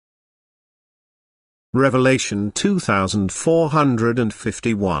Revelation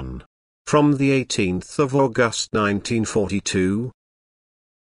 2451. From the 18th of August 1942.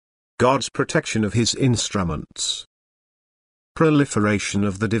 God's protection of his instruments. Proliferation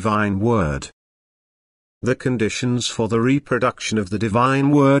of the divine word. The conditions for the reproduction of the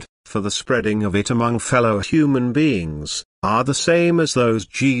divine word, for the spreading of it among fellow human beings, are the same as those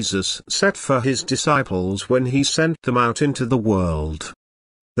Jesus set for his disciples when he sent them out into the world.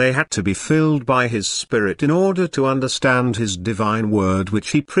 They had to be filled by his Spirit in order to understand his divine word which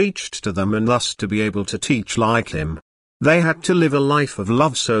he preached to them and thus to be able to teach like him. They had to live a life of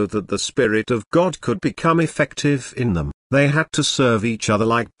love so that the Spirit of God could become effective in them. They had to serve each other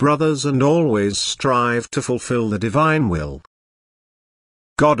like brothers and always strive to fulfill the divine will.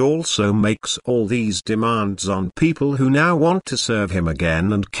 God also makes all these demands on people who now want to serve him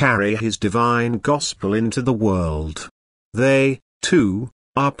again and carry his divine gospel into the world. They, too,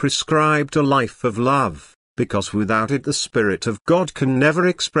 are prescribed a life of love, because without it the Spirit of God can never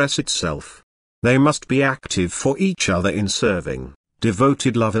express itself. They must be active for each other in serving,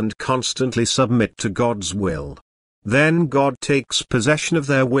 devoted love and constantly submit to God's will. Then God takes possession of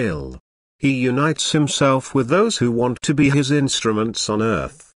their will. He unites himself with those who want to be his instruments on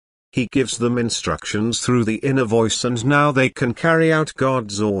earth. He gives them instructions through the inner voice and now they can carry out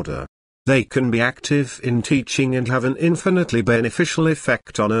God's order. They can be active in teaching and have an infinitely beneficial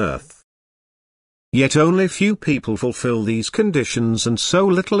effect on earth. Yet only few people fulfill these conditions and so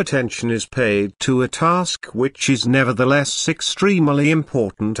little attention is paid to a task which is nevertheless extremely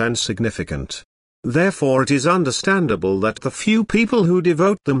important and significant. Therefore it is understandable that the few people who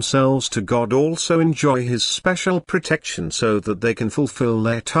devote themselves to God also enjoy his special protection so that they can fulfill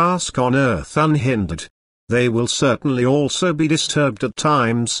their task on earth unhindered. They will certainly also be disturbed at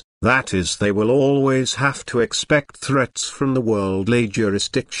times, that is, they will always have to expect threats from the worldly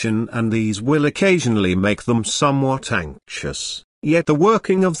jurisdiction and these will occasionally make them somewhat anxious. Yet the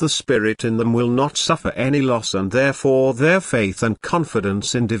working of the Spirit in them will not suffer any loss and therefore their faith and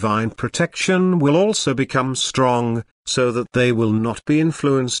confidence in divine protection will also become strong, so that they will not be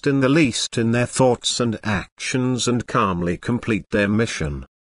influenced in the least in their thoughts and actions and calmly complete their mission.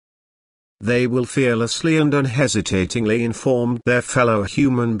 They will fearlessly and unhesitatingly inform their fellow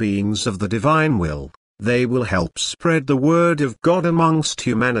human beings of the divine will. They will help spread the word of God amongst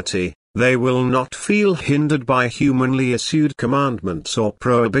humanity. They will not feel hindered by humanly issued commandments or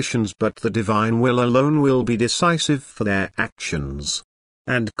prohibitions, but the divine will alone will be decisive for their actions.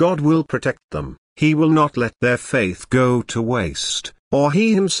 And God will protect them. He will not let their faith go to waste, or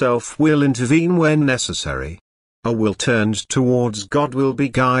he himself will intervene when necessary. A will turned towards God will be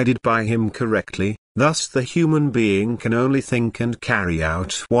guided by him correctly, thus the human being can only think and carry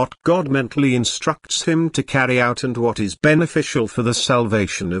out what God mentally instructs him to carry out and what is beneficial for the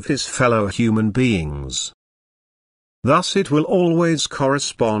salvation of his fellow human beings. Thus it will always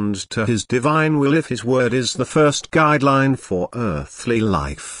correspond to his divine will if his word is the first guideline for earthly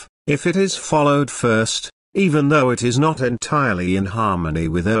life, if it is followed first, even though it is not entirely in harmony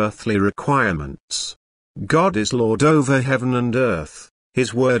with earthly requirements. God is Lord over heaven and earth,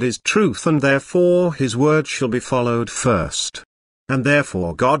 his word is truth and therefore his word shall be followed first. And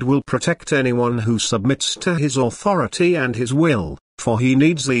therefore God will protect anyone who submits to his authority and his will, for he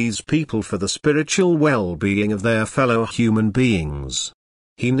needs these people for the spiritual well-being of their fellow human beings.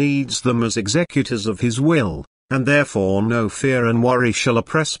 He needs them as executors of his will, and therefore no fear and worry shall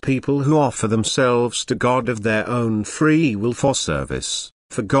oppress people who offer themselves to God of their own free will for service.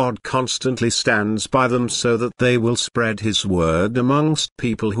 For God constantly stands by them so that they will spread his word amongst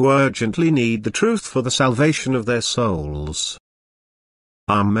people who urgently need the truth for the salvation of their souls.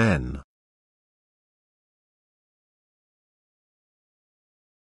 Amen.